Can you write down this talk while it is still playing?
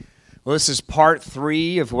Well, this is part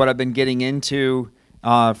 3 of what I've been getting into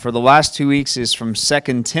for the last 2 weeks is from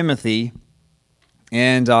 2 Timothy.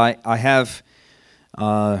 And I have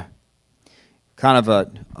kind of a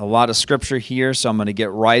lot of scripture here, so I'm going to get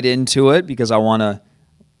right into it because I want to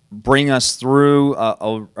bring us through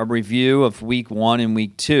a review of week 1 and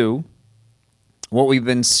week 2. What we've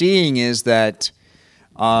been seeing is that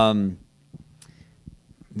there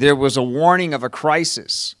was a warning of a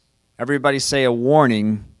crisis. Everybody say a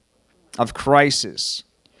warning of crisis.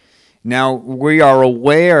 Now, we are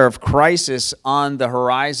aware of crisis on the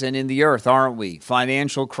horizon in the earth, aren't we?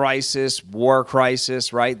 Financial crisis, war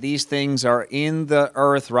crisis, right? These things are in the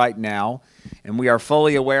earth right now, and we are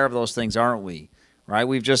fully aware of those things, aren't we? Right?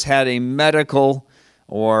 We've just had a medical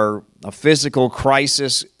or a physical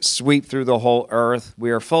crisis sweep through the whole earth.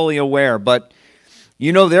 We are fully aware, but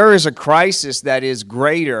you know, there is a crisis that is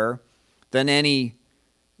greater than any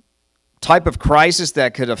type of crisis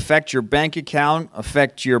that could affect your bank account,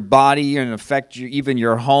 affect your body, and affect even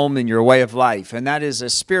your home and your way of life. And that is a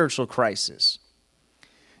spiritual crisis.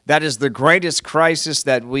 That is the greatest crisis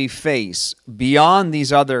that we face beyond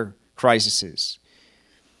these other crises.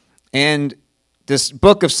 And this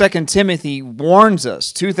book of 2 Timothy warns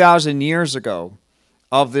us 2,000 years ago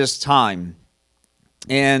of this time.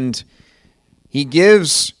 And he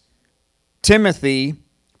gives Timothy,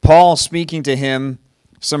 Paul speaking to him,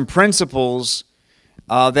 some principles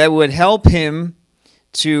that would help him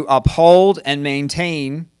to uphold and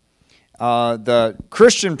maintain the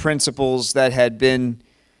Christian principles that had been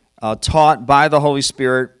taught by the Holy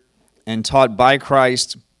Spirit and taught by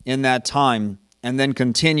Christ in that time, and then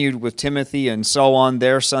continued with Timothy and so on,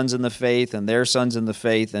 their sons in the faith and their sons in the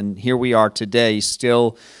faith, and here we are today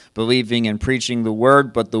still believing and preaching the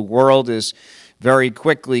Word, but the world is very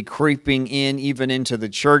quickly creeping in, even into the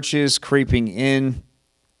churches, creeping in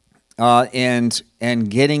and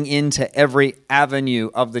getting into every avenue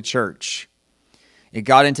of the church. It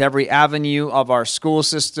got into every avenue of our school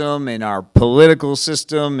system, and our political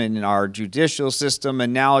system, and in our judicial system,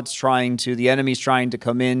 and now the enemy's trying to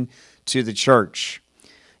come in to the church.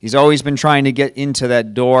 He's always been trying to get into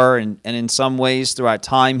that door, and in some ways throughout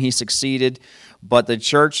time he succeeded, but the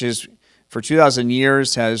church for 2,000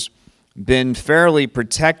 years has been fairly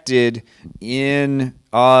protected in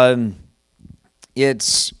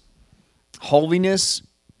its holiness.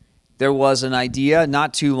 There was an idea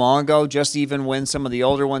not too long ago, just even when some of the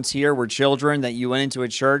older ones here were children, that you went into a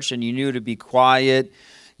church and you knew to be quiet.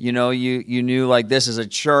 You know, you knew like this is a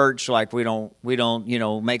church, like we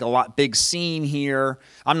don't make a big scene here.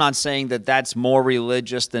 I'm not saying that that's more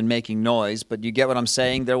religious than making noise, but you get what I'm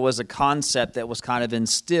saying. There was a concept that was kind of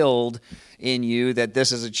instilled in you that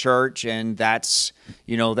this is a church, and that's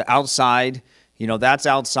the outside. That's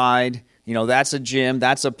outside. That's a gym,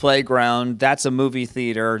 that's a playground, that's a movie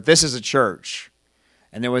theater, this is a church.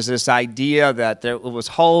 And there was this idea that it was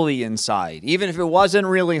holy inside, even if it wasn't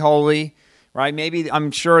really holy, right? Maybe,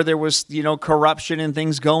 I'm sure there was, corruption and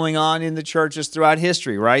things going on in the churches throughout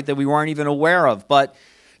history, right, that we weren't even aware of. But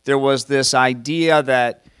there was this idea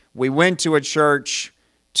that we went to a church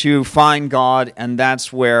to find God, and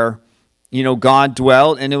that's where, God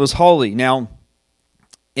dwelt, and it was holy. Now,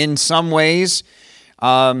 in some ways,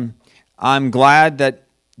 I'm glad that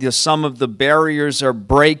some of the barriers are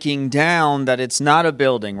breaking down, that it's not a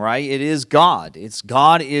building, right? It is God.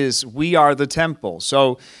 We are the temple.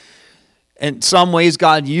 So in some ways,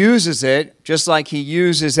 God uses it, just like he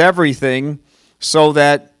uses everything, so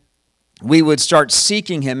that we would start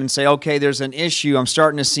seeking him and say, okay, there's an issue. I'm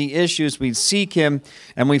starting to see issues. We seek him,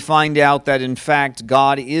 and we find out that, in fact,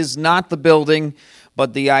 God is not the building,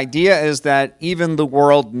 but the idea is that even the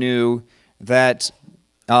world knew that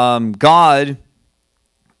God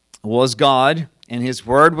was God, and his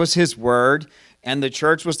word was his word, and the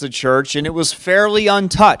church was the church, and it was fairly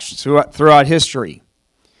untouched throughout history.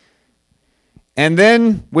 And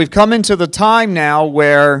then we've come into the time now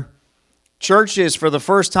where churches, for the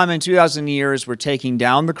first time in 2,000 years, were taking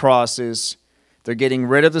down the crosses. They're getting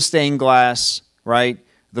rid of the stained glass, right?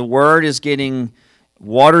 The word is getting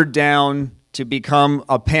watered down to become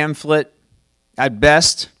a pamphlet at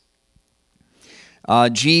best.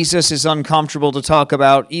 Jesus is uncomfortable to talk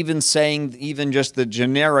about. Even just the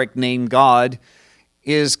generic name God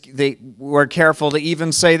we're careful to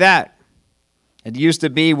even say that. It used to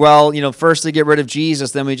be, first to get rid of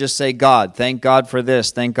Jesus, then we just say God. Thank God for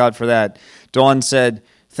this, thank God for that. Dawn said,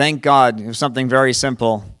 thank God. It was something very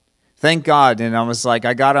simple. Thank God. And I was like,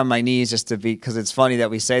 I got on my knees because it's funny that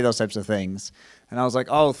we say those types of things. And I was like,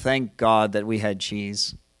 oh, thank God that we had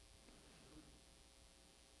cheese.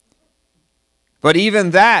 But even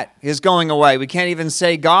that is going away. We can't even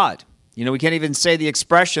say God. We can't even say the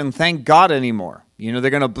expression, thank God, anymore. They're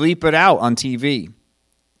going to bleep it out on TV.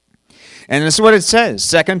 And this is what it says,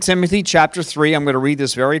 2 Timothy chapter 3. I'm going to read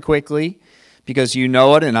this very quickly because you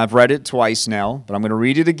know it, and I've read it twice now, but I'm going to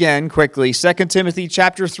read it again quickly. 2 Timothy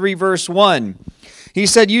chapter 3, verse 1. He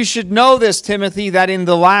said, "You should know this, Timothy, that in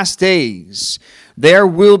the last days there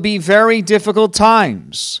will be very difficult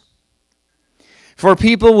times. For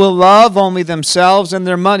people will love only themselves and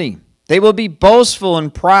their money. They will be boastful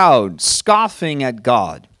and proud, scoffing at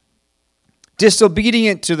God,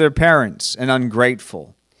 disobedient to their parents, and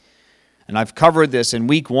ungrateful." And I've covered this in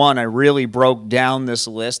week 1. I really broke down this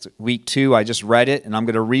list. Week 2, I just read it, and I'm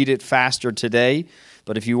going to read it faster today.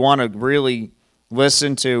 But if you want to really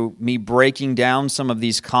listen to me breaking down some of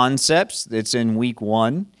these concepts, it's in week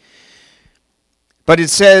 1. But it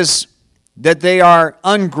says that they are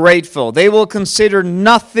ungrateful. They will consider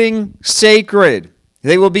nothing sacred.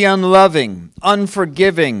 They will be unloving,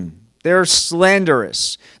 unforgiving. They're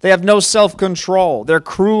slanderous. They have no self-control. They're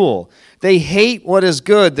cruel. They hate what is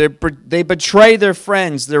good. They betray their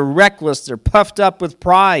friends. They're reckless. They're puffed up with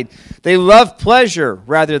pride. They love pleasure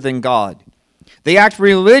rather than God. They act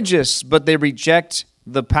religious, but they reject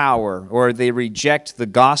the power, or they reject the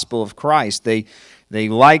gospel of Christ. They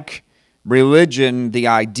like religion, the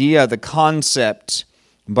idea, the concept,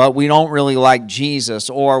 but we don't really like Jesus,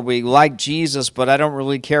 or we like Jesus, but I don't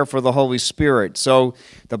really care for the Holy Spirit. So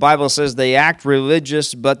the Bible says they act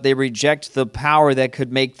religious, but they reject the power that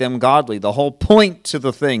could make them godly. The whole point to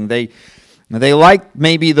the thing. They like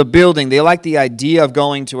maybe the building. They like the idea of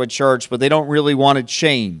going to a church, but they don't really want to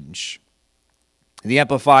change. The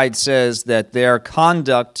Amplified says that their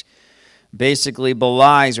conduct basically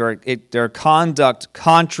belies, or their conduct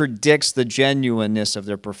contradicts the genuineness of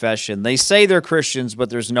their profession. They say they're Christians, but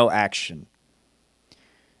there's no action.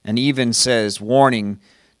 And even says, warning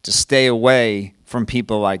to stay away from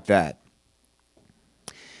people like that.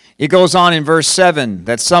 It goes on in verse 7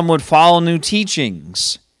 that some would follow new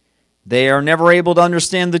teachings. They are never able to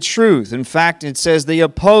understand the truth. In fact, it says they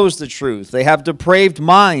oppose the truth. They have depraved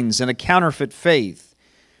minds and a counterfeit faith.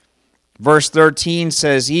 Verse 13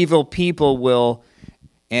 says, evil people will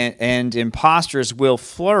and impostors will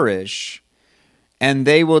flourish, and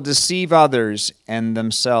they will deceive others and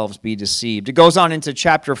themselves be deceived. It goes on into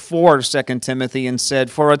chapter 4 of 2 Timothy and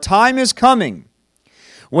said, "For a time is coming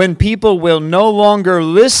when people will no longer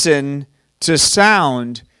listen to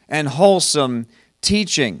sound and wholesome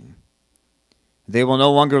teaching." They will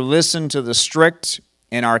no longer listen to the strict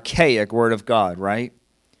and archaic Word of God, right?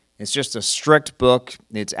 It's just a strict book.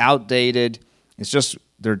 It's outdated.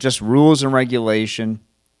 They're just rules and regulation.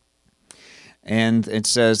 And it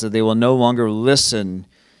says that they will no longer listen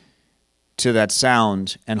to that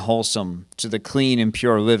sound and wholesome, to the clean and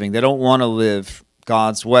pure living. They don't want to live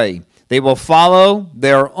God's way. They will follow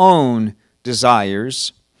their own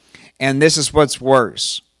desires. And this is what's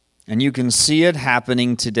worse. And you can see it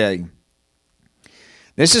happening today.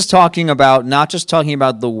 This is not just talking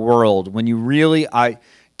about the world. I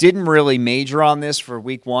didn't really major on this for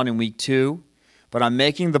week 1 and week 2, but I'm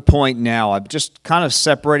making the point now. I've just kind of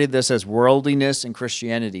separated this as worldliness and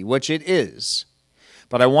Christianity, which it is.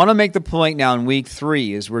 But I want to make the point now in week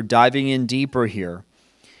 3, as we're diving in deeper here,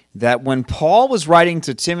 that when Paul was writing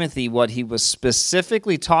to Timothy, what he was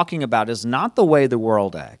specifically talking about is not the way the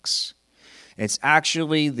world acts. It's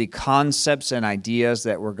actually the concepts and ideas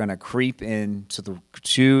that were going to creep into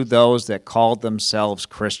to those that called themselves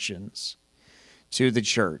Christians, to the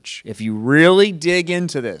church. If you really dig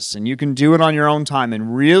into this, and you can do it on your own time,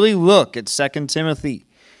 and really look at 2 Timothy,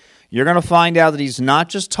 you're going to find out that he's not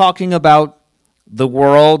just talking about the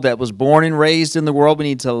world that was born and raised in the world. We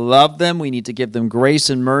need to love them, we need to give them grace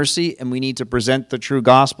and mercy, and we need to present the true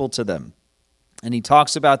gospel to them. And he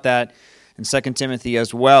talks about that in 2 Timothy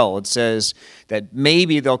as well. It says that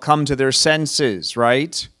maybe they'll come to their senses,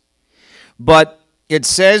 right? But it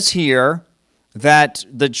says here that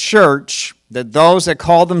the church, that those that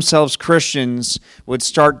call themselves Christians would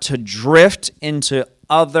start to drift into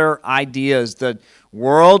other ideas. The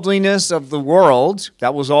worldliness of the world,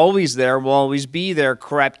 that was always there, will always be there,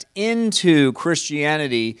 crept into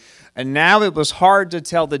Christianity, and now it was hard to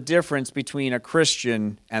tell the difference between a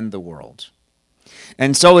Christian and the world.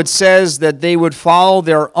 And so it says that they would follow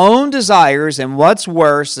their own desires, and what's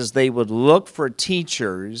worse is they would look for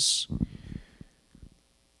teachers.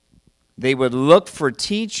 They would look for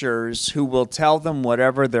teachers who will tell them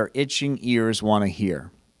whatever their itching ears want to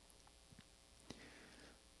hear.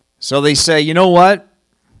 So they say, you know what?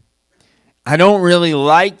 I don't really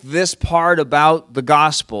like this part about the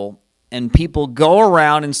gospel. And people go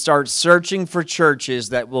around and start searching for churches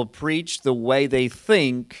that will preach the way they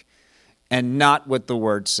think and not what the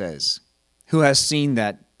Word says. Who has seen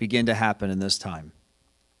that begin to happen in this time?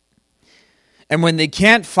 And when they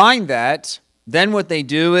can't find that, then what they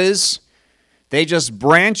do is they just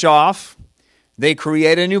branch off. They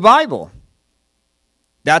create a new Bible.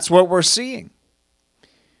 That's what we're seeing.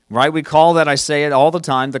 Right? We call that, I say it all the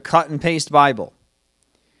time, the cut and paste Bible.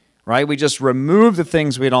 Right? We just remove the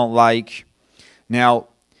things we don't like. Now,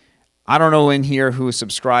 I don't know in here who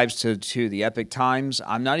subscribes to the Epic Times.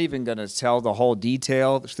 I'm not even going to tell the whole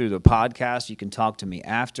detail through the podcast. You can talk to me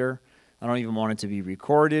after. I don't even want it to be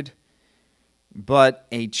recorded. But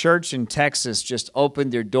a church in Texas just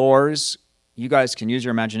opened their doors. You guys can use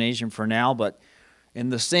your imagination for now, but in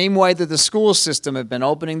the same way that the school system have been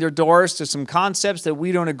opening their doors to some concepts that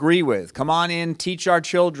we don't agree with. Come on in, teach our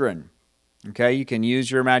children. Okay, you can use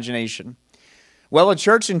your imagination. Well, a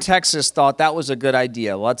church in Texas thought that was a good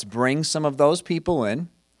idea. Let's bring some of those people in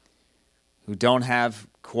who don't have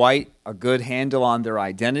quite a good handle on their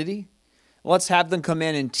identity. Let's have them come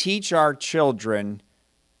in and teach our children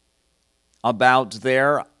about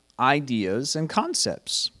their ideas and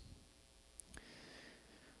concepts.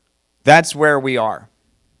 That's where we are.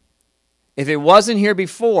 If it wasn't here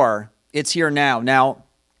before, it's here now. Now,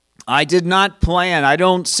 I did not plan. I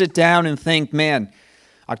don't sit down and think, man,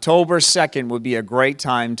 October 2nd would be a great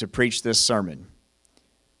time to preach this sermon.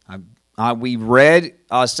 We read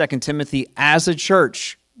 2 Timothy as a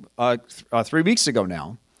church 3 weeks ago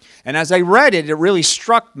now. And as I read it, it really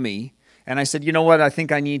struck me. And I said, you know what, I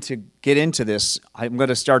think I need to get into this. I'm going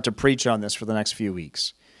to start to preach on this for the next few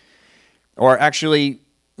weeks. Or actually,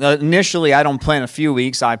 initially, I don't plan a few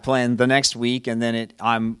weeks. I plan the next week, and then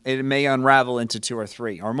it may unravel into 2 or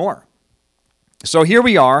 3 or more. So here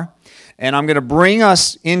we are, and I'm going to bring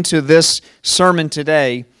us into this sermon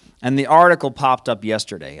today, and the article popped up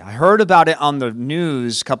yesterday. I heard about it on the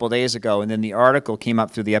news a couple of days ago, and then the article came up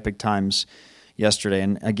through the Epic Times yesterday.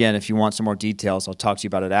 And again, if you want some more details, I'll talk to you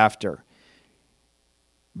about it after.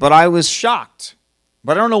 But I was shocked.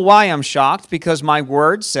 But I don't know why I'm shocked, because my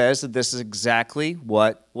word says that this is exactly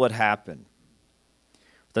what would happen.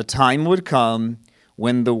 The time would come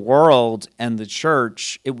when the world and the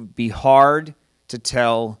church, it would be hard to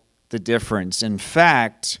tell the difference. In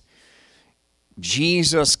fact,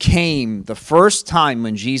 Jesus came, the first time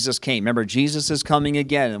when Jesus came. Remember, Jesus is coming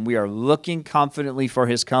again, and we are looking confidently for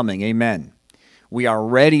his coming. Amen. We are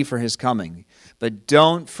ready for his coming. But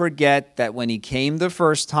don't forget that when he came the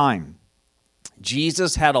first time,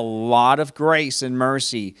 Jesus had a lot of grace and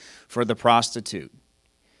mercy for the prostitute.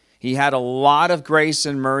 He had a lot of grace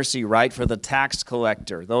and mercy, right, for the tax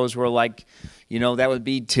collector. Those were like, that would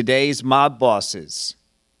be today's mob bosses.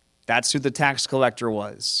 That's who the tax collector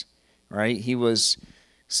was, right? He was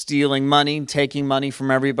stealing money, taking money from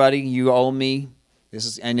everybody. You owe me.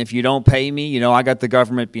 And if you don't pay me, I got the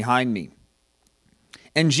government behind me.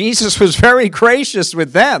 And Jesus was very gracious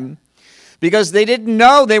with them, because they didn't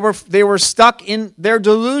know. They were stuck in their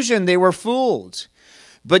delusion. They were fooled.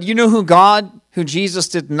 But you know who Jesus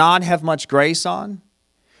did not have much grace on?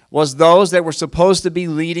 Was those that were supposed to be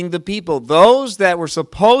leading the people. Those that were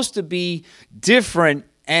supposed to be different.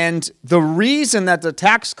 And the reason that the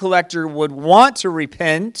tax collector would want to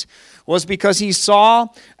repent was because he saw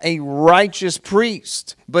a righteous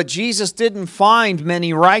priest. But Jesus didn't find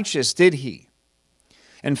many righteous, did he?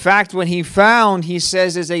 In fact, what he found, he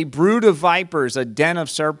says, is a brood of vipers, a den of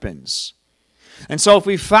serpents. And so if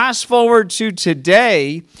we fast forward to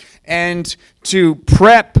today and to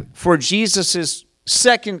prep for Jesus'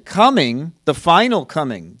 second coming, the final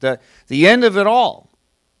coming, the end of it all,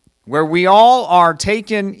 where we all are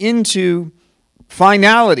taken into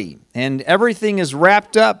finality and everything is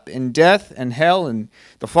wrapped up in death and hell, and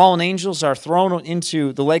the fallen angels are thrown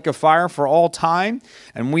into the lake of fire for all time,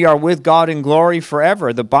 and we are with God in glory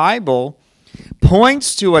forever. The Bible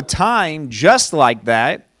points to a time just like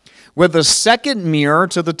that, with a second mirror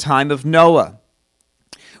to the time of Noah,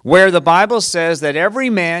 where the Bible says that every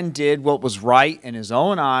man did what was right in his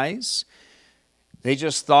own eyes. They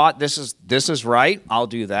just thought, this is right, I'll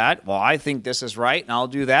do that. Well, I think this is right, and I'll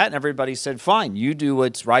do that. And everybody said, fine, you do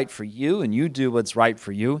what's right for you, and you do what's right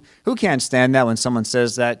for you. Who can't stand that when someone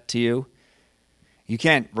says that to you? You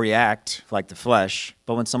can't react like the flesh.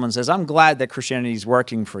 But when someone says, I'm glad that Christianity is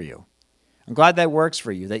working for you. I'm glad that works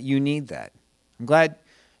for you, that you need that. I'm glad,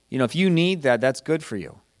 if you need that, that's good for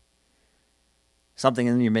you. Something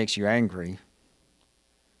in you makes you angry.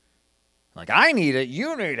 Like, I need it,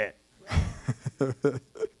 you need it.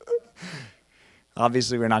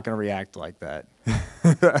 Obviously, we're not going to react like that.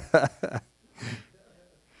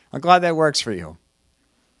 I'm glad that works for you.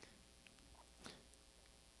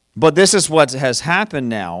 But this is what has happened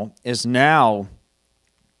now, is now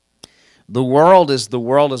The world has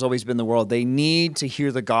always been the world. They need to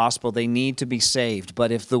hear the gospel. They need to be saved. But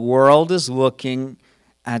if the world is looking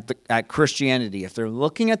at Christianity, if they're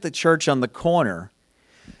looking at the church on the corner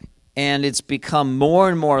and it's become more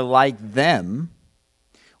and more like them,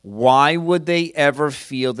 why would they ever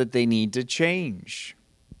feel that they need to change?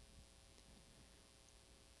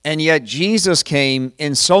 And yet Jesus came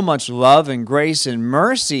in so much love and grace and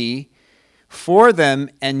mercy for them,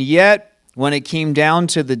 and yet when it came down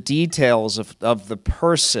to the details of the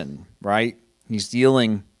person, right? He's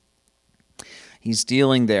dealing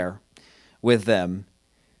there with them.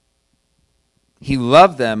 He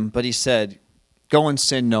loved them, but he said, go and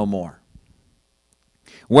sin no more.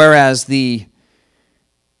 Whereas the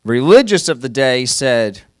religious of the day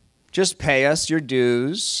said, just pay us your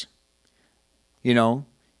dues. You know,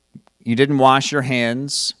 you didn't wash your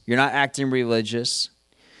hands. You're not acting religious.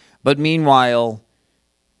 But meanwhile,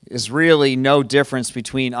 there's really no difference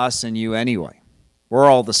between us and you anyway. We're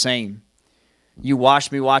all the same. You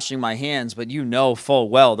wash me washing my hands, but you know full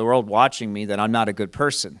well, the world watching me, that I'm not a good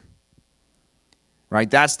person. Right?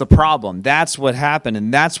 That's the problem. That's what happened,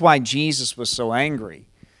 and that's why Jesus was so angry.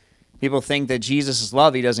 People think that Jesus is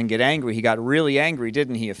love. He doesn't get angry. He got really angry,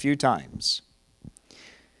 didn't he, a few times?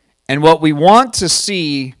 And what we want to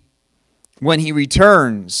see when he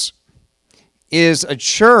returns is a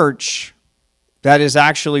church that is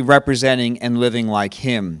actually representing and living like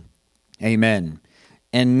him. Amen.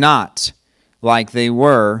 And not like they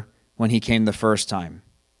were when he came the first time.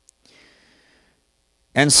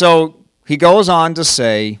 And so he goes on to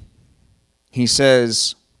say, he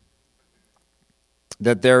says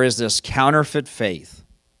that there is this counterfeit faith.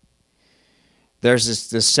 There's this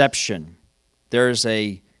deception. There's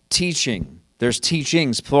a teaching. There's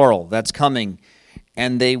teachings, plural, that's coming.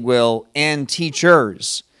 And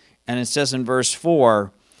teachers. And it says in verse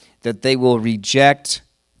 4 that they will reject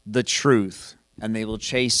the truth. And they will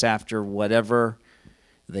chase after whatever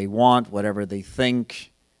they want, whatever they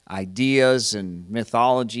think, ideas and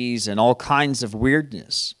mythologies and all kinds of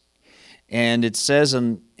weirdness. And it says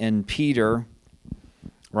in Peter,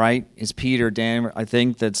 right? It's Peter, Dan, I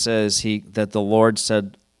think, that says that the Lord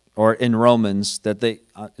said, or in Romans, that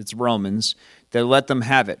it's Romans, that let them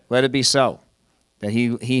have it. Let it be so. That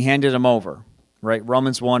he handed them over. Right?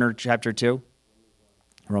 Romans 1 or chapter 2?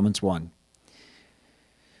 Romans 1.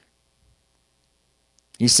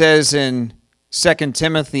 He says in 2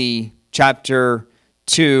 Timothy chapter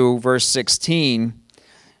 2, verse 16,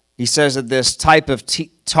 he says that this type of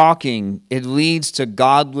talking, it leads to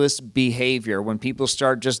godless behavior. When people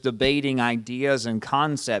start just debating ideas and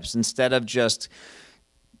concepts instead of just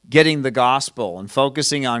getting the gospel and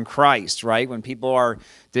focusing on Christ, right? When people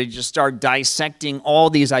they just start dissecting all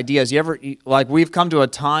these ideas. We've come to a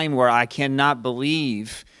time where I cannot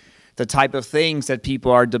believe the type of things that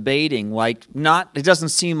people are debating. It doesn't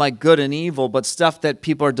seem like good and evil, but stuff that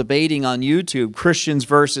people are debating on YouTube, Christians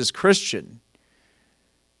versus Christian.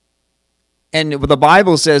 And the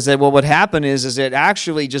Bible says that what would happen is it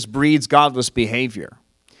actually just breeds godless behavior.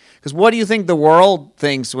 Because what do you think the world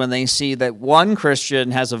thinks when they see that one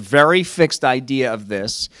Christian has a very fixed idea of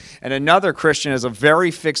this and another Christian has a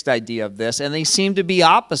very fixed idea of this, and they seem to be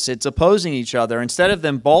opposites, opposing each other, instead of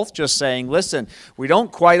them both just saying, listen, we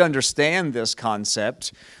don't quite understand this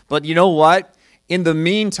concept, but you know what? In the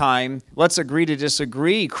meantime, let's agree to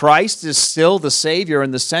disagree. Christ is still the Savior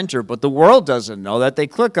in the center, but the world doesn't know that. They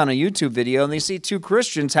click on a YouTube video and they see two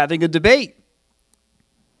Christians having a debate.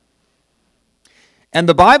 And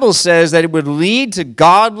the Bible says that it would lead to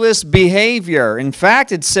godless behavior. In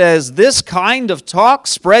fact, it says this kind of talk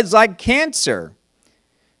spreads like cancer.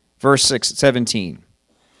 Verse 17.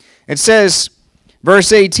 It says,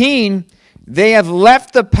 verse 18, they have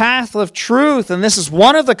left the path of truth. And this is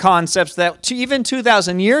one of the concepts that even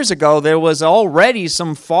 2,000 years ago, there was already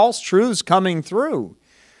some false truths coming through.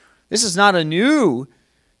 This is not a new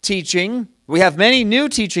teaching. We have many new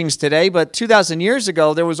teachings today, but 2,000 years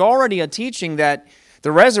ago, there was already a teaching that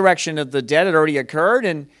the resurrection of the dead had already occurred,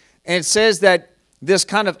 and it says that this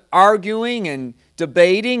kind of arguing and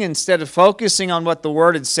debating, instead of focusing on what the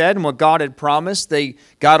Word had said and what God had promised, they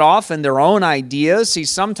got off in their own ideas. See,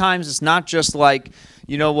 sometimes it's not just like,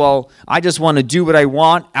 I just want to do what I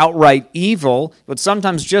want, outright evil, but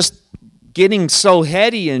sometimes just getting so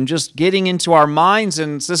heady and just getting into our minds,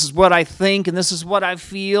 and this is what I think, and this is what I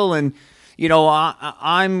feel, and,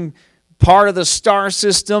 I'm part of the star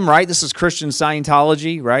system, right? This is Christian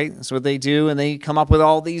Scientology, right? That's what they do, and they come up with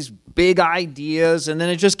all these big ideas, and then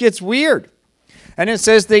it just gets weird. And it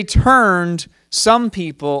says they turned some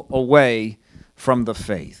people away from the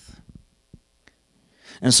faith.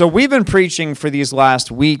 And so we've been preaching for these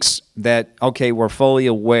last weeks that, okay, we're fully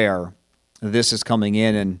aware this is coming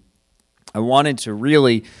in, and I wanted to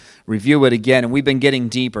really review it again, and we've been getting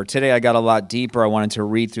deeper. Today I got a lot deeper. I wanted to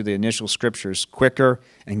read through the initial scriptures quicker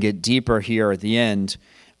and get deeper here at the end.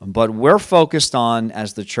 But we're focused on,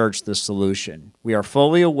 as the church, the solution. We are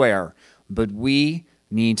fully aware, but we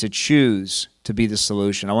need to choose to be the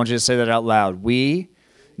solution. I want you to say that out loud. We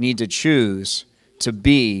need to choose to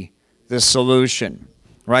be the solution.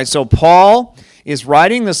 Right? So Paul is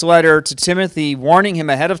writing this letter to Timothy, warning him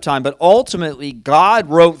ahead of time, but ultimately God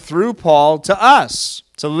wrote through Paul to us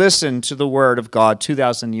to listen to the word of God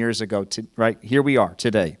 2,000 years ago. Right? Here we are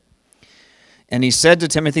today. And he said to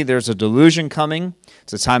Timothy, there's a delusion coming.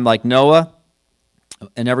 It's a time like Noah,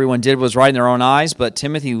 and everyone did what was right in their own eyes. But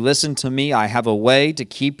Timothy, listen to me. I have a way to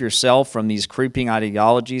keep yourself from these creeping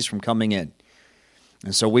ideologies from coming in.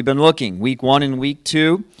 And so we've been looking, week 1 and week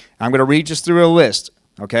 2. I'm going to read just through a list.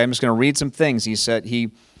 Okay, I'm just going to read some things.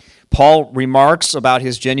 Paul remarks about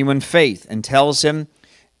his genuine faith and tells him,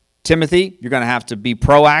 Timothy, you're going to have to be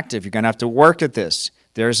proactive. You're going to have to work at this.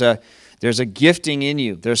 There's a gifting in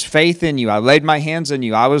you. There's faith in you. I laid my hands on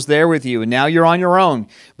you. I was there with you, and now you're on your own.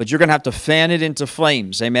 But you're going to have to fan it into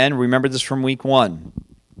flames. Amen? Remember this from week 1.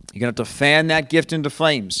 You're going to have to fan that gift into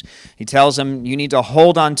flames. He tells him, you need to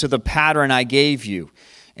hold on to the pattern I gave you.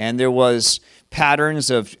 And there was patterns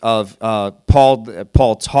of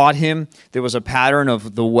Paul taught him. There was a pattern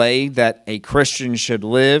of the way that a Christian should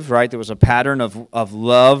live, right? There was a pattern of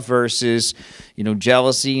love versus,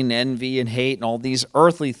 jealousy and envy and hate and all these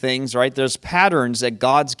earthly things, right? There's patterns that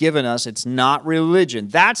God's given us. It's not religion.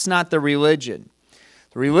 That's not the religion.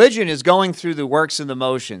 The religion is going through the works and the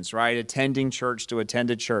motions, right? Attending church to attend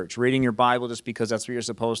a church, reading your Bible just because that's what you're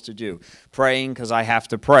supposed to do, praying because I have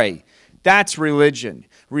to pray. That's religion.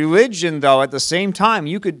 Religion, though, at the same time,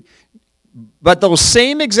 but those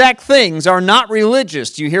same exact things are not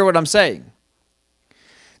religious. Do you hear what I'm saying?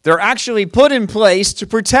 They're actually put in place to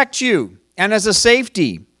protect you and as a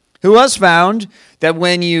safety. Who has found that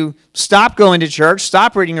when you stop going to church,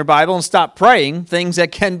 stop reading your Bible, and stop praying, things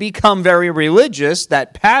that can become very religious,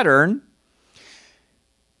 that pattern,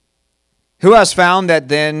 who has found that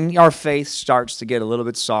then our faith starts to get a little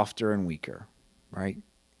bit softer and weaker, right?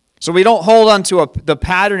 So we don't hold on to the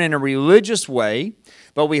pattern in a religious way,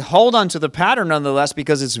 but we hold on to the pattern nonetheless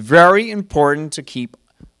because it's very important to keep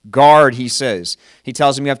guard, he says. He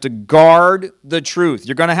tells him you have to guard the truth.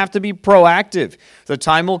 You're going to have to be proactive. The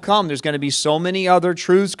time will come. There's going to be so many other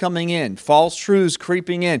truths coming in, false truths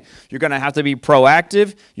creeping in. You're going to have to be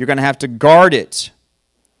proactive. You're going to have to guard it.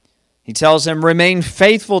 He tells him, remain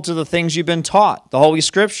faithful to the things you've been taught, the Holy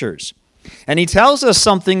Scriptures. And he tells us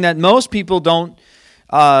something that most people don't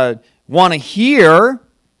want to hear,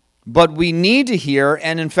 but we need to hear.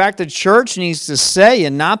 And in fact, the church needs to say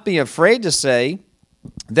and not be afraid to say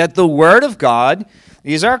that the Word of God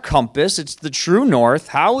is our compass. It's the true north.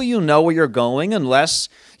 How will you know where you're going unless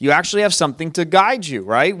you actually have something to guide you,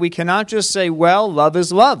 right? We cannot just say, well, love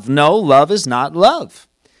is love. No, love is not love.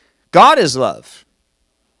 God is love.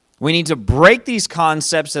 We need to break these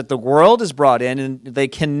concepts that the world has brought in, and they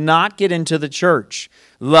cannot get into the church.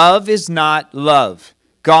 Love is not love.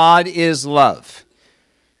 God is love.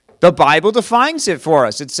 The Bible defines it for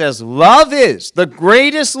us. It says, love is, the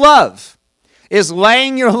greatest love is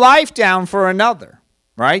laying your life down for another,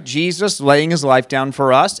 right? Jesus laying his life down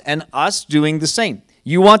for us and us doing the same.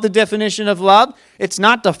 You want the definition of love? It's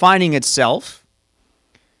not defining itself.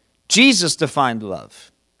 Jesus defined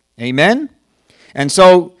love. Amen? And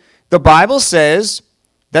so the Bible says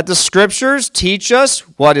that the Scriptures teach us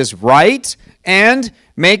what is right and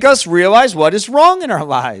make us realize what is wrong in our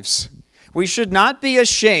lives. We should not be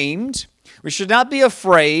ashamed. We should not be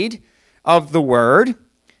afraid of the Word.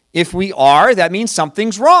 If we are, that means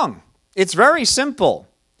something's wrong. It's very simple.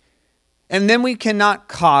 And then we cannot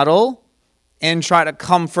coddle and try to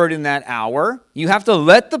comfort in that hour. You have to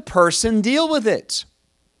let the person deal with it.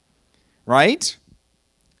 Right?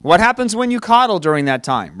 What happens when you coddle during that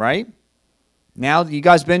time, right? Now, you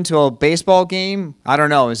guys been to a baseball game? I don't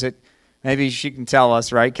know. Maybe she can tell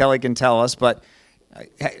us, right? Kelly can tell us. But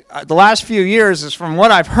the last few years, is from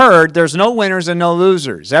what I've heard, there's no winners and no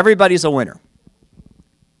losers. Everybody's a winner.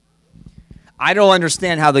 I don't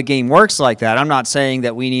understand how the game works like that. I'm not saying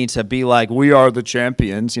that we need to be like, we are the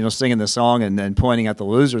champions, singing the song and then pointing at the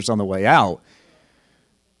losers on the way out.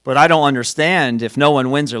 But I don't understand if no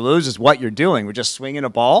one wins or loses what you're doing. We're just swinging a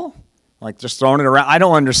ball? Like just throwing it around? I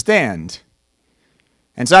don't understand.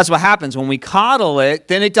 And so that's what happens. When we coddle it,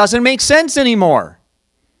 then it doesn't make sense anymore.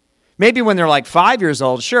 Maybe when they're like 5 years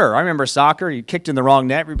old, sure. I remember soccer, you kicked in the wrong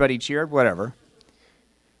net, everybody cheered, whatever.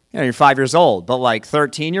 You're 5 years old. But like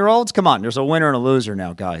 13-year-olds, come on, there's a winner and a loser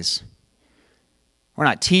now, guys. We're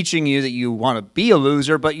not teaching you that you want to be a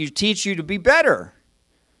loser, but you teach you to be better.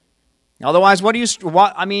 Otherwise,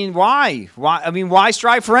 why? Why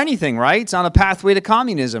strive for anything, right? It's on a pathway to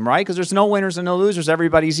communism, right? Because there's no winners and no losers.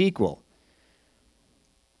 Everybody's equal.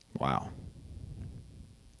 Wow.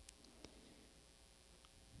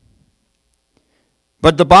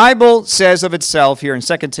 But the Bible says of itself here in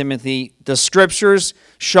 2 Timothy, the Scriptures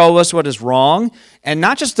show us what is wrong, and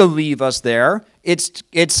not just to leave us there.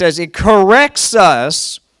 It says it corrects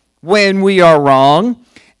us when we are wrong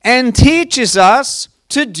and teaches us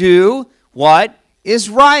to do what is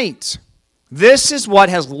right. This is what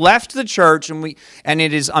has left the church,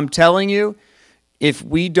 I'm telling you, if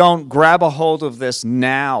we don't grab a hold of this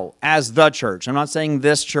now as the church, I'm not saying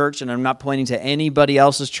this church, and I'm not pointing to anybody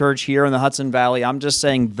else's church here in the Hudson Valley, I'm just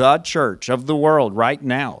saying the church of the world right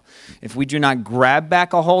now. If we do not grab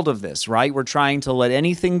back a hold of this, right, we're trying to let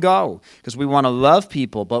anything go because we want to love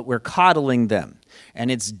people, but we're coddling them. And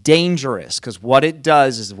it's dangerous because what it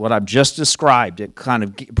does is what I've just described. It kind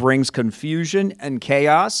of brings confusion and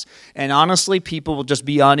chaos. And honestly, people will just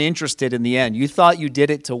be uninterested in the end. You thought you did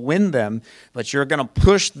it to win them, but you're going to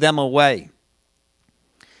push them away.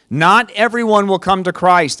 Not everyone will come to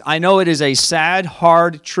Christ. I know it is a sad,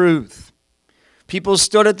 hard truth. People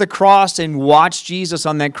stood at the cross and watched Jesus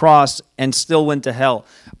on that cross and still went to hell.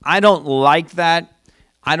 I don't like that.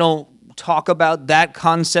 I don't talk about that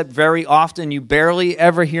concept very often. You barely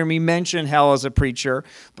ever hear me mention hell as a preacher,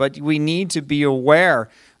 but we need to be aware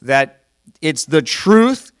that it's the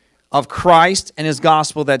truth of Christ and His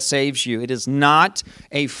gospel that saves you. It is not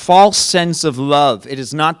a false sense of love. It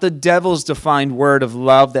is not the devil's defined word of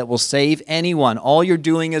love that will save anyone. All you're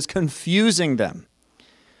doing is confusing them.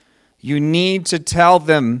 You need to tell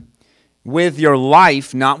them with your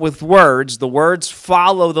life, not with words. The words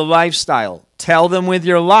follow the lifestyle. Tell them with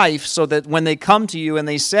your life so that when they come to you and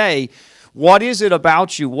they say, what is it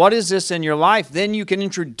about you? What is this in your life? Then you can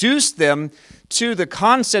introduce them to the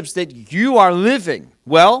concepts that you are living.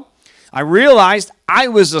 Well, I realized I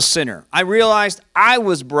was a sinner. I realized I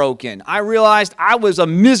was broken. I realized I was a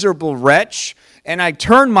miserable wretch. And I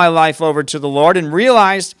turned my life over to the Lord and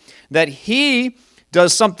realized that He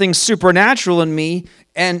does something supernatural in me,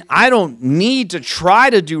 and I don't need to try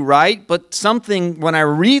to do right, but something, when I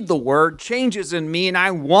read the Word, changes in me, and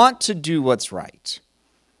I want to do what's right.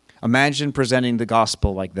 Imagine presenting the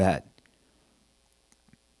gospel like that.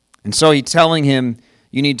 And so He's telling him,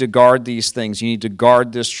 you need to guard these things. You need to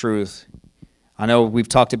guard this truth. I know we've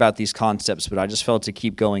talked about these concepts, but I just felt to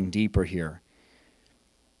keep going deeper here.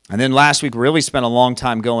 And then last week, we really spent a long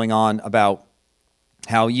time going on about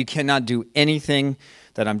how you cannot do anything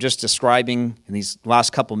that I'm just describing in these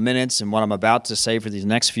last couple minutes and what I'm about to say for these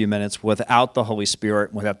next few minutes without the Holy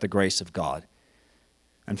Spirit, without the grace of God.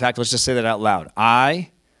 In fact, let's just say that out loud. I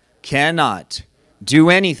cannot do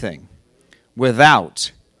anything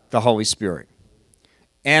without the Holy Spirit.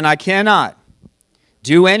 And I cannot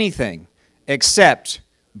do anything except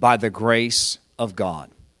by the grace of God.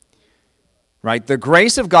 Right? The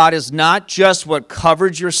grace of God is not just what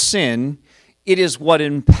covered your sin, it is what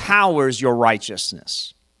empowers your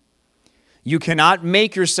righteousness. You cannot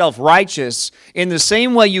make yourself righteous in the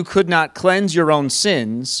same way you could not cleanse your own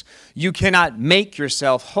sins. You cannot make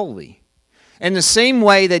yourself holy. In the same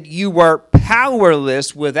way that you were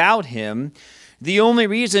powerless without Him, the only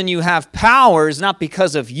reason you have power is not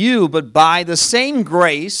because of you, but by the same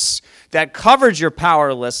grace that covers your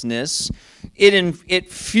powerlessness.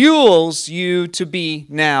 It fuels you to be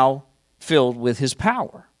now filled with His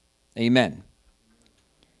power. Amen.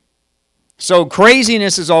 So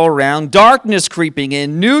craziness is all around, darkness creeping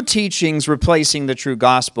in, new teachings replacing the true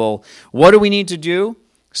gospel. What do we need to do?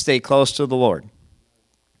 Stay close to the Lord.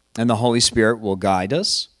 And the Holy Spirit will guide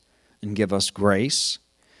us and give us grace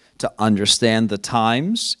to understand the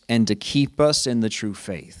times and to keep us in the true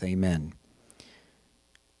faith. Amen.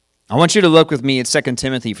 I want you to look with me at 2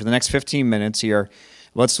 Timothy for the next 15 minutes here.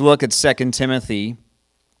 Let's look at 2 Timothy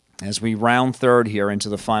as we round third here into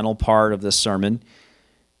the final part of this sermon.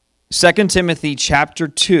 2 Timothy chapter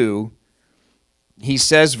 2, he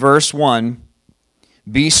says, verse 1,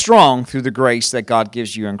 be strong through the grace that God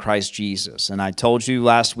gives you in Christ Jesus. And I told you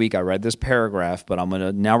last week, I read this paragraph, but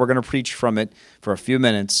now we're going to preach from it for a few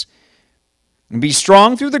minutes. Be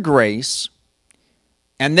strong through the grace.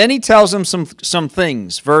 And then he tells them some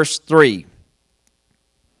things. Verse 3.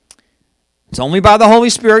 It's only by the Holy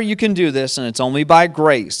Spirit you can do this, and it's only by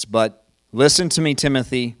grace. But listen to me,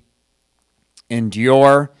 Timothy.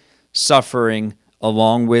 Endure suffering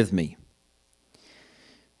along with me.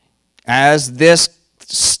 As this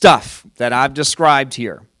stuff that I've described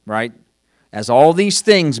here, right? As all these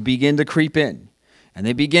things begin to creep in, and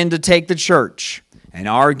they begin to take the church, and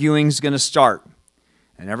arguing's going to start,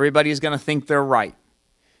 and everybody's going to think they're right.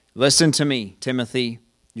 Listen to me, Timothy.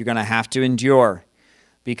 You're going to have to endure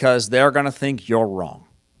because they're going to think you're wrong.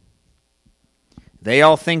 They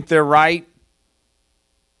all think they're right.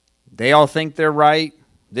 They all think they're right.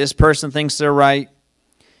 This person thinks they're right.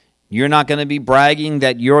 You're not going to be bragging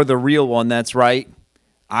that you're the real one that's right.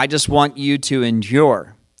 I just want you to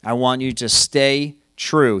endure. I want you to stay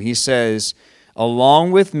true. He says,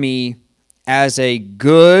 along with me as a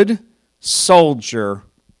good soldier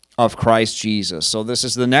of Christ Jesus. So this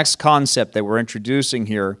is the next concept that we're introducing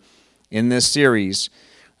here in this series,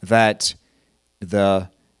 that the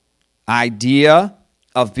idea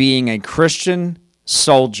of being a Christian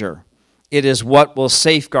soldier, it is what will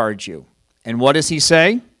safeguard you. And what does he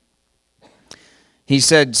say? He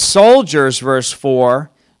said, soldiers, verse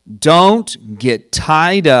 4, don't get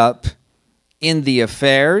tied up in the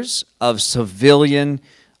affairs of civilian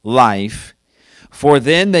life, for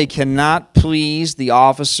then they cannot please the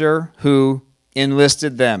officer who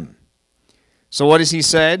enlisted them. So what does he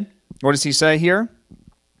say? What does he say here?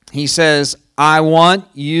 He says, I want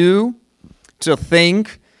you to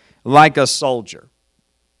think like a soldier.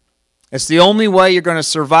 It's the only way you're going to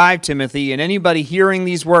survive, Timothy. And anybody hearing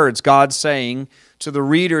these words, God's saying to the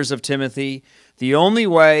readers of Timothy, the only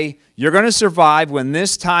way you're going to survive when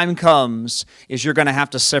this time comes is you're going to have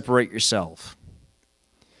to separate yourself.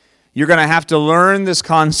 You're going to have to learn this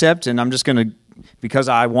concept, and I'm just going to, because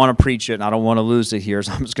I want to preach it and I don't want to lose it here,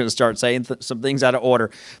 so I'm just going to start saying some things out of order.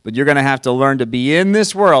 But you're going to have to learn to be in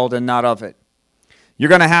this world and not of it. You're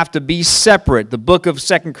going to have to be separate. The book of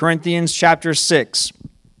 2 Corinthians chapter 6.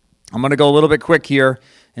 I'm going to go a little bit quick here,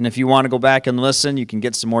 and if you want to go back and listen, you can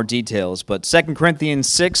get some more details. But 2 Corinthians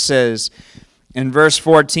 6 says in verse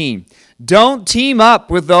 14, don't team up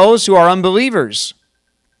with those who are unbelievers.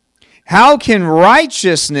 How can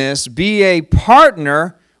righteousness be a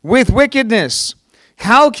partner with wickedness?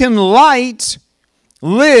 How can light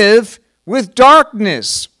live with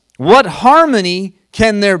darkness? What harmony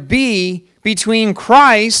can there be between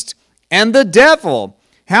Christ and the devil?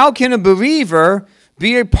 How can a believer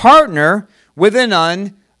be a partner with an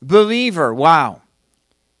unbeliever? Wow.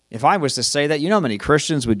 If I was to say that, you know how many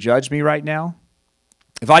Christians would judge me right now?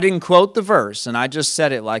 If I didn't quote the verse and I just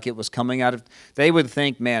said it like it was coming out of, they would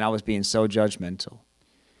think, man, I was being so judgmental.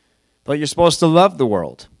 But you're supposed to love the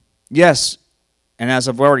world. Yes, and as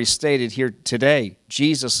I've already stated here today,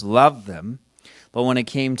 Jesus loved them. But when it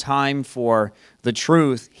came time for the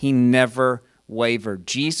truth, he never wavered.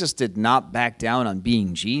 Jesus did not back down on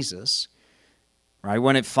being Jesus. Right?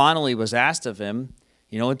 When it finally was asked of him,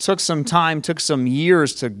 you know, it took some time, took some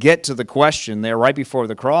years to get to the question there right before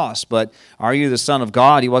the cross. But are you the Son of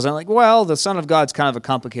God? He wasn't like, well, the Son of God's kind of a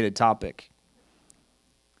complicated topic.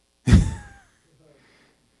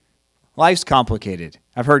 Life's complicated.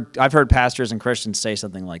 I've heard pastors and Christians say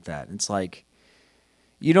something like that. It's like,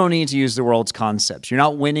 you don't need to use the world's concepts. You're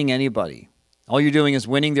not winning anybody. All you're doing is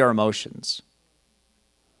winning their emotions.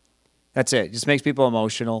 That's it. It just makes people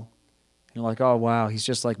emotional. You're like, oh, wow, he's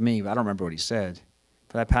just like me. I don't remember what he said.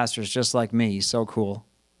 But that pastor's just like me. He's so cool.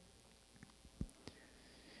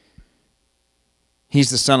 He's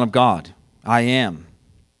the Son of God. I am.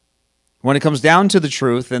 When it comes down to the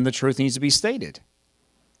truth, then the truth needs to be stated.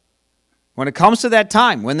 When it comes to that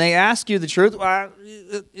time, when they ask you the truth,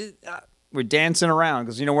 we're dancing around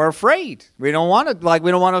because, we're afraid. We don't want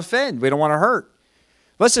to offend. We don't want to hurt.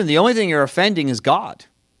 Listen, the only thing you're offending is God.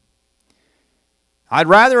 I'd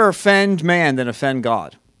rather offend man than offend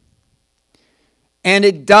God. And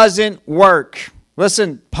it doesn't work.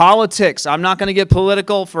 Listen, politics, I'm not going to get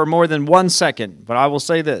political for more than 1 second, but I will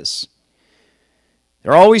say this.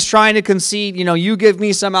 They're always trying to concede, you give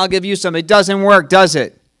me some, I'll give you some. It doesn't work, does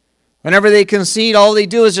it? Whenever they concede, all they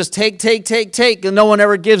do is just take, and no one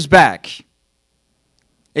ever gives back.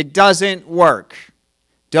 It doesn't work.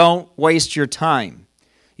 Don't waste your time.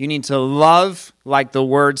 You need to love like the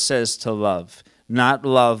Word says to love, not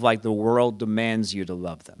love like the world demands you to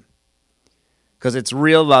love them. Because it's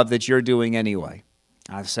real love that you're doing anyway.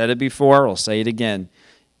 I've said it before, I'll say it again.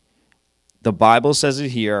 The Bible says it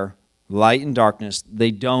here, light and darkness,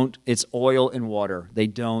 it's oil and water. They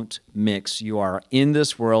don't mix. You are in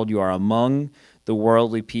this world, you are among the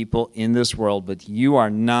worldly people in this world, but you are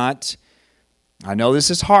not, I know this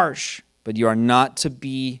is harsh, but you are not to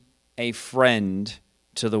be a friend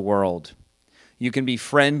to the world. You can be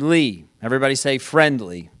friendly. Everybody say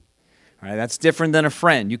friendly. All right, that's different than a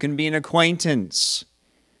friend. You can be an acquaintance.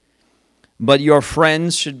 But your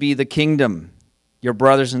friends should be the kingdom, your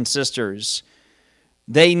brothers and sisters.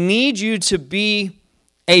 They need you to be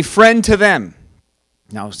a friend to them.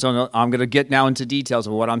 Now, so I'm going to get now into details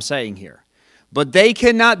of what I'm saying here. but they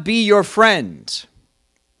cannot be your friend.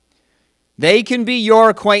 They can be your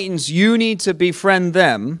acquaintance. You need to befriend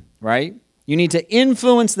them, right? You need to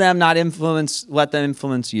influence them, not let them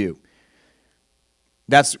influence you.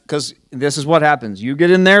 That's because this is what happens. You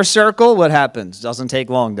get in their circle, what happens? Doesn't take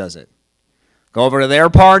long, does it? Go over to their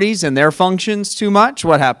parties and their functions too much,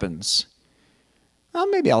 what happens? Well,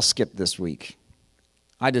 maybe I'll skip this week.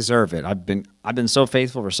 I deserve it. I've been so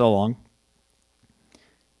faithful for so long.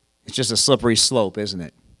 It's just a slippery slope, isn't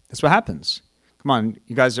it? That's what happens. Come on,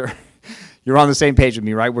 you guys you're on the same page with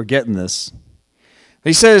me, right? We're getting this.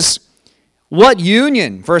 He says, what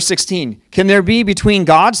union, verse 16, can there be between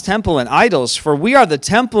God's temple and idols? For we are the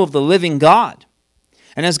temple of the living God.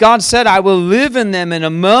 And as God said, I will live in them and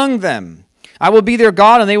among them. I will be their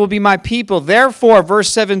God and they will be my people. Therefore, verse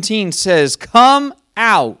 17 says, come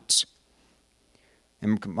out.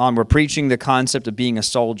 And come on, we're preaching the concept of being a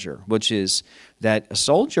soldier, which is that a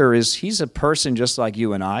soldier he's a person just like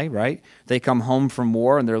you and I, right? They come home from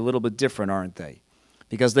war and they're a little bit different, aren't they?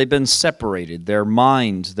 Because they've been separated. Their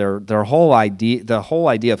minds, their whole idea, the whole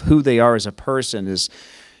idea of who they are as a person is,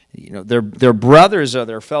 their brothers are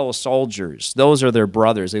their fellow soldiers. Those are their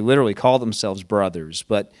brothers. They literally call themselves brothers,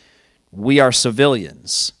 but we are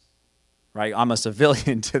civilians, right? I'm a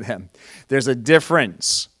civilian to them. There's a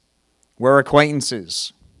difference. We're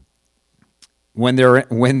acquaintances. When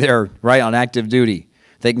they're right on active duty,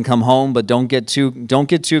 they can come home, but don't get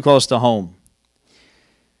too close to home.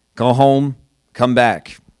 Go home, come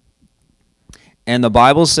back. And the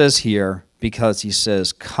Bible says here, because he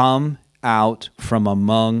says, come out from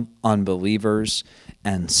among unbelievers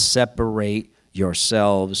and separate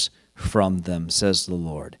yourselves from them, says the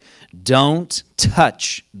Lord. Don't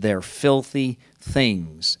touch their filthy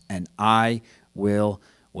things, and I will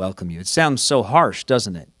welcome you. It sounds so harsh,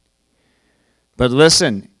 doesn't it? But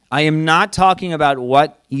listen, I am not talking about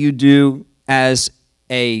what you do as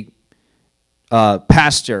a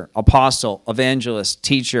pastor, apostle, evangelist,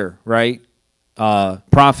 teacher, right?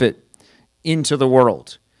 Prophet into the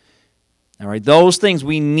world. All right, those things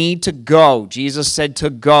we need to go. Jesus said to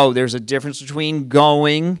go. There's a difference between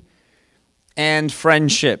going and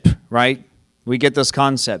friendship, right? We get this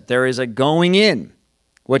concept. There is a going in,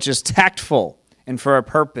 which is tactful and for a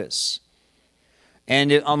purpose.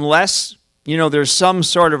 And unless, there's some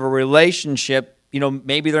sort of a relationship,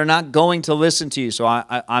 maybe they're not going to listen to you. So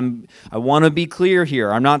I want to be clear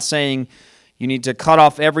here. I'm not saying you need to cut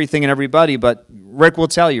off everything and everybody, but Rick will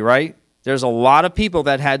tell you, right? There's a lot of people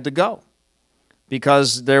that had to go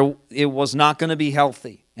because it was not going to be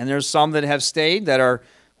healthy. And there's some that have stayed that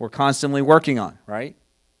we're constantly working on, right?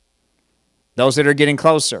 Those that are getting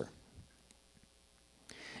closer.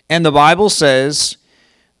 And the Bible says,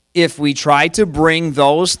 if we try to bring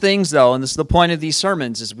those things, though, and this is the point of these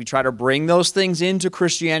sermons, is we try to bring those things into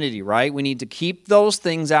Christianity, right? We need to keep those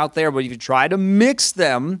things out there, but if you try to mix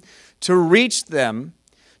them to reach them,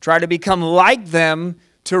 try to become like them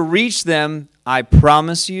to reach them, I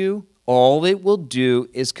promise you, all it will do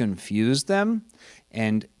is confuse them,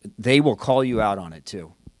 and they will call you out on it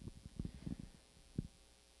too.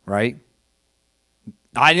 Right?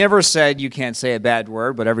 I never said you can't say a bad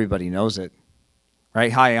word, but everybody knows it.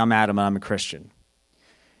 Right? Hi, I'm Adam, and I'm a Christian.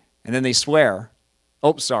 And then they swear,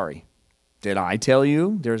 oh, sorry. Did I tell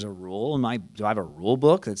you there's a rule? Do I have a rule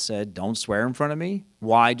book that said don't swear in front of me?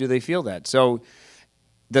 Why do they feel that? So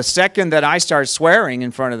the second that I start swearing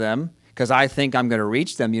in front of them, because I think I'm going to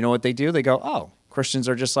reach them, you know what they do? They go, oh, Christians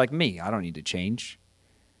are just like me. I don't need to change.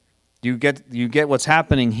 You get what's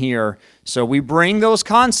happening here. So we bring those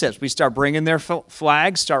concepts. We start bringing their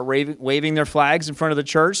flags, start waving their flags in front of the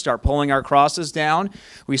church, start pulling our crosses down.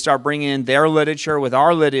 We start bringing in their literature with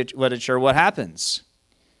our literature. What happens?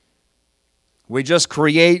 We just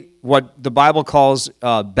create what the Bible calls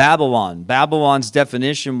Babylon. Babylon's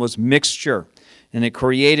definition was mixture, and it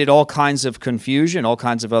created all kinds of confusion, all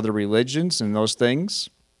kinds of other religions and those things.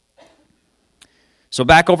 So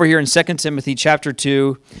back over here in 2 Timothy chapter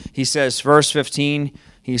 2, he says, verse 15,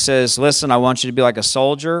 he says, listen, I want you to be like a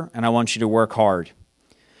soldier, and I want you to work hard.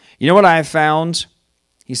 You know what I have found?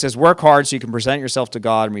 He says, work hard so you can present yourself to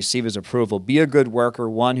God and receive his approval. Be a good worker,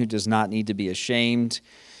 one who does not need to be ashamed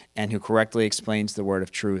and who correctly explains the word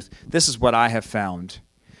of truth. This is what I have found.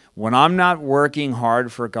 When I'm not working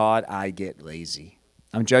hard for God, I get lazy.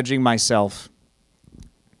 I'm judging myself.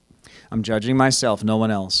 No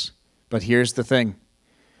one else. But here's the thing.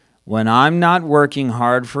 When I'm not working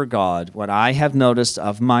hard for God, what I have noticed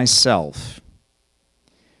of myself,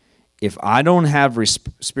 if I don't have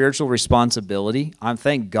spiritual responsibility, I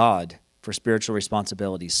thank God for spiritual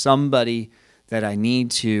responsibility. Somebody that I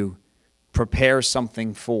need to prepare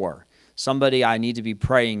something for. somebody I need to be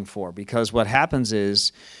praying for. Because what happens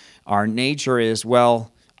is our nature is,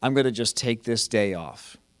 well, I'm going to just take this day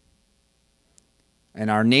off. And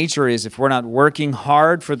our nature is, if we're not working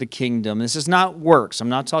hard for the kingdom, this is not works. I'm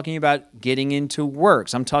not talking about getting into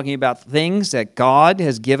works. I'm talking about things that God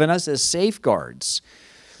has given us as safeguards.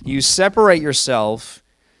 You separate yourself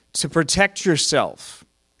to protect yourself.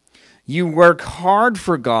 You work hard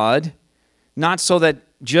for God, not so that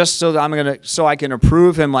so I can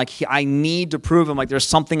approve him, like I need to prove him, like there's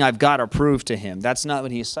something I've got to prove to him. That's not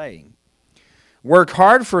what he's saying. Work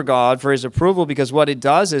hard for God, for his approval, because what it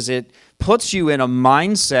does is it puts you in a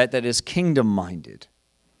mindset that is kingdom-minded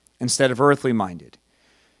instead of earthly-minded.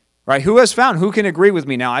 Right? Who has found? Who can agree with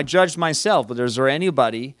me? Now, I judged myself, but is there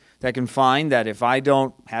anybody that can find that if I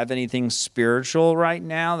don't have anything spiritual right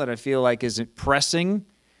now that I feel like is pressing,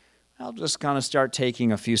 I'll just kind of start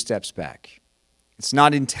taking a few steps back. It's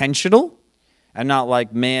not intentional. I'm not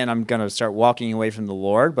like, man, I'm going to start walking away from the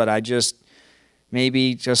Lord, but I just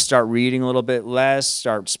maybe just start reading a little bit less,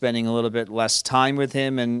 start spending a little bit less time with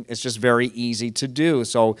him, and it's just very easy to do.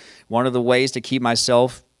 So one of the ways to keep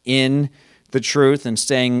myself in the truth and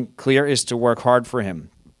staying clear is to work hard for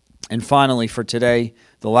him. And finally, for today,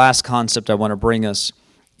 the last concept I want to bring us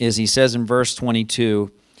is he says in verse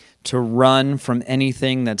 22, to run from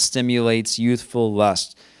anything that stimulates youthful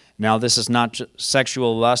lust. Now, this is not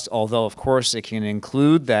sexual lust, although, of course, it can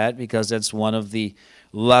include that because that's one of the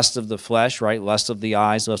lust of the flesh, right? Lust of the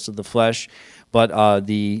eyes, lust of the flesh. But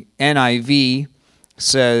the NIV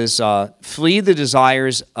says, flee the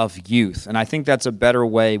desires of youth. And I think that's a better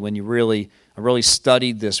way when I really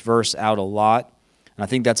studied this verse out a lot. And I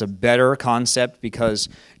think that's a better concept because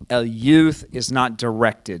a youth is not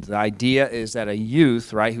directed. The idea is that a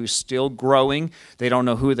youth, right, who's still growing, they don't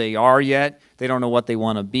know who they are yet. They don't know what they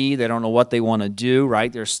want to be. They don't know what they want to do,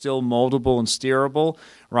 right? They're still moldable and steerable,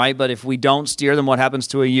 right? But if we don't steer them, what happens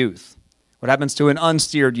to a youth? What happens to an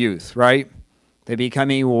unsteered youth, right? They become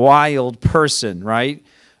a wild person, right?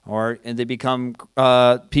 And they become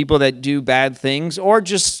people that do bad things or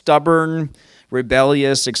just stubborn,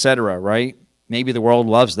 rebellious, etc., right? Maybe the world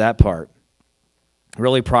loves that part.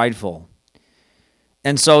 Really prideful.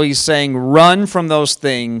 And so he's saying, run from those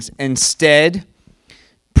things. Instead,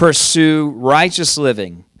 pursue righteous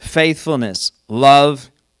living, faithfulness,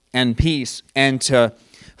 love, and peace. And to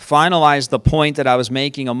finalize the point that I was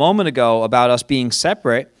making a moment ago about us being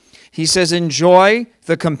separate, he says, enjoy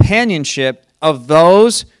the companionship of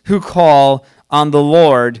those who call on the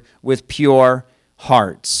Lord with pure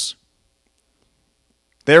hearts.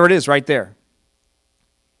 There it is right there.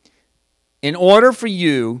 In order for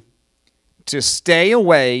you to stay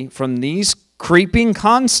away from these creeping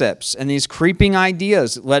concepts and these creeping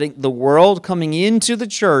ideas, letting the world coming into the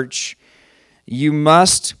church, you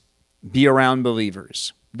must be around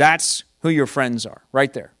believers. That's who your friends are,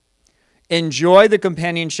 right there. Enjoy the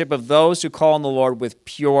companionship of those who call on the Lord with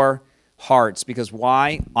pure hearts. Because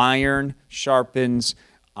why? Iron sharpens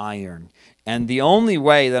iron. And the only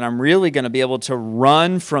way that I'm really going to be able to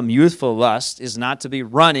run from youthful lust is not to be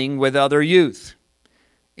running with other youth.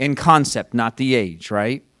 In concept, not the age,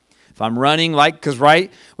 right? If I'm running because,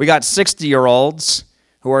 right, we got 60-year-olds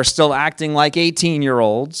who are still acting like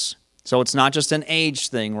 18-year-olds. So it's not just an age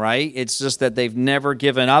thing, right? It's just that they've never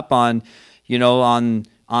given up on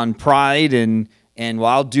pride and well,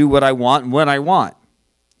 I'll do what I want and when I want.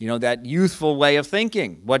 That youthful way of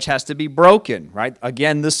thinking, which has to be broken, right?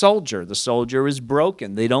 Again, the soldier is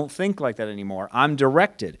broken. They don't think like that anymore. I'm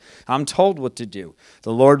directed. I'm told what to do.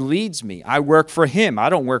 The Lord leads me. I work for him. I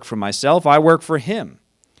don't work for myself. I work for him.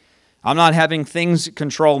 I'm not having things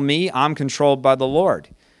control me. I'm controlled by the Lord,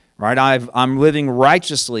 right? I'm living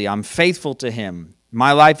righteously. I'm faithful to him.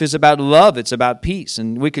 My life is about love. It's about peace.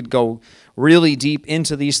 And we could go really deep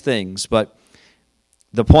into these things, but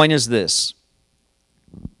the point is this,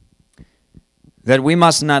 that we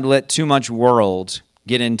must not let too much world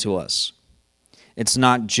get into us. It's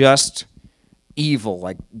not just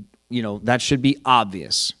evil, that should be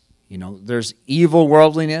obvious. There's evil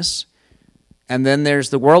worldliness, and then there's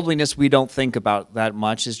the worldliness we don't think about that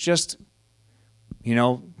much. It's just, putting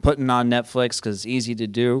on Netflix because it's easy to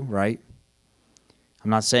do, right? I'm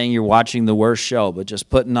not saying you're watching the worst show, but just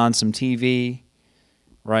putting on some TV,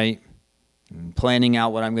 right? And planning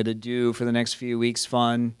out what I'm going to do for the next few weeks,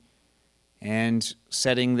 fun. And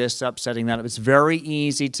setting this up, setting that up. It's very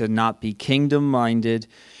easy to not be kingdom-minded.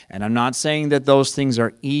 And I'm not saying that those things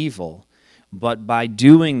are evil. But by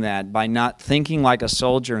doing that, by not thinking like a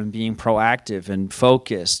soldier and being proactive and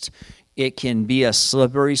focused, it can be a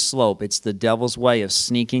slippery slope. It's the devil's way of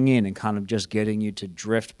sneaking in and kind of just getting you to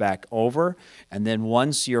drift back over. And then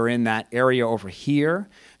once you're in that area over here,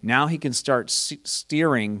 now he can start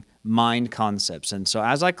steering mind concepts. And so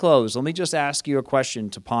as I close, let me just ask you a question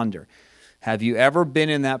to ponder. Have you ever been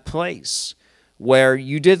in that place where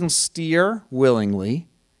you didn't steer willingly,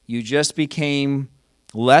 you just became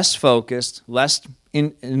less focused, less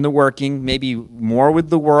in the working, maybe more with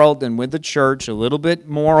the world than with the church, a little bit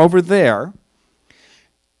more over there.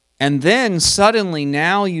 And then suddenly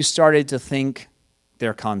now you started to think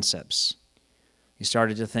their concepts. You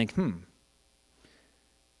started to think,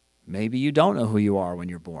 maybe you don't know who you are when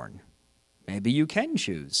you're born. Maybe you can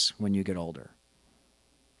choose when you get older.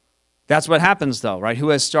 That's what happens though, right? Who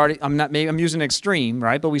has started, I'm using extreme,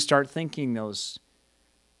 right? But we start thinking those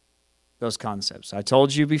concepts. I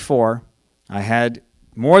told you before, I had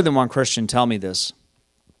more than one Christian tell me this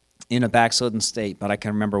in a backslidden state, but I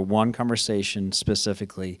can remember one conversation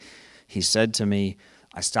specifically. He said to me,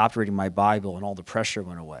 I stopped reading my Bible and all the pressure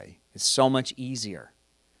went away. It's so much easier.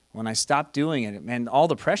 When I stopped doing it, man, all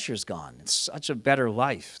the pressure's gone. It's such a better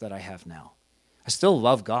life that I have now. I still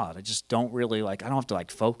love God. I just don't really I don't have to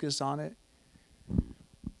focus on it.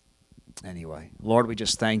 Anyway, Lord, we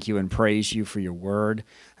just thank you and praise you for your word.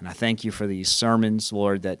 And I thank you for these sermons,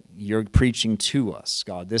 Lord, that you're preaching to us.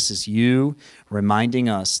 God, this is you reminding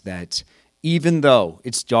us that even though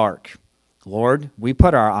it's dark, Lord, we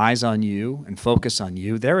put our eyes on you and focus on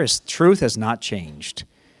you. Truth has not changed.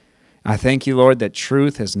 I thank you, Lord, that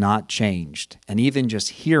truth has not changed. And even just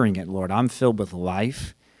hearing it, Lord, I'm filled with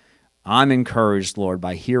life. I'm encouraged, Lord,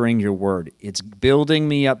 by hearing your word. It's building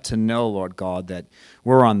me up to know, Lord God, that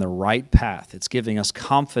we're on the right path. It's giving us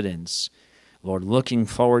confidence, Lord, looking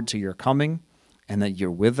forward to your coming and that you're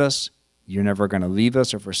with us. You're never going to leave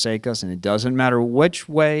us or forsake us. And it doesn't matter which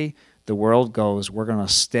way the world goes, we're going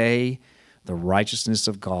to stay the righteousness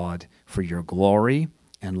of God for your glory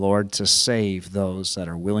and, Lord, to save those that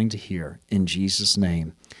are willing to hear. In Jesus'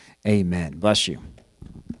 name, amen. Bless you.